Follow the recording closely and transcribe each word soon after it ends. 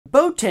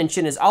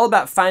tension is all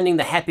about finding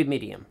the happy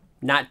medium.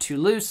 Not too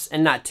loose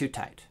and not too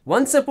tight.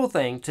 One simple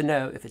thing to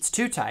know if it's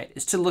too tight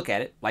is to look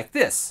at it like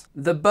this.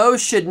 The bow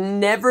should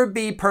never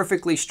be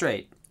perfectly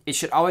straight. It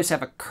should always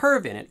have a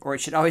curve in it, or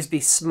it should always be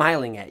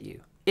smiling at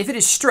you. If it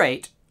is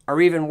straight, or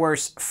even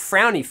worse,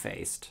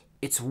 frowny-faced,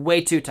 it's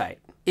way too tight.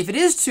 If it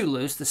is too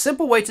loose, the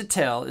simple way to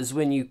tell is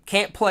when you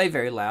can't play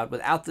very loud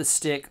without the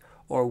stick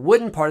or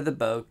wooden part of the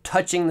bow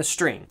touching the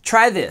string.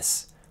 Try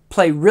this.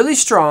 Play really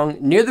strong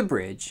near the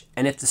bridge,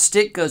 and if the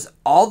stick goes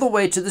all the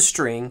way to the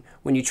string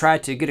when you try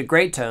to get a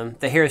great tone,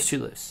 the hair is too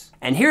loose.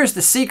 And here's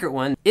the secret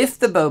one. If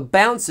the bow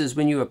bounces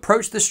when you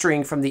approach the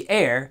string from the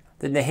air,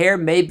 then the hair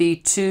may be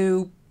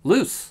too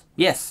loose.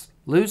 Yes,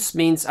 loose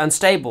means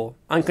unstable,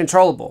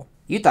 uncontrollable.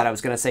 You thought I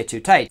was going to say too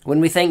tight. When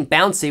we think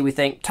bouncy, we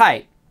think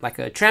tight, like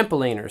a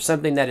trampoline or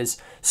something that is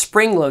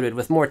spring-loaded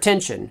with more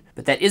tension.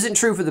 But that isn't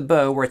true for the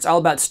bow, where it's all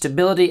about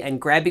stability and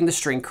grabbing the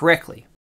string correctly.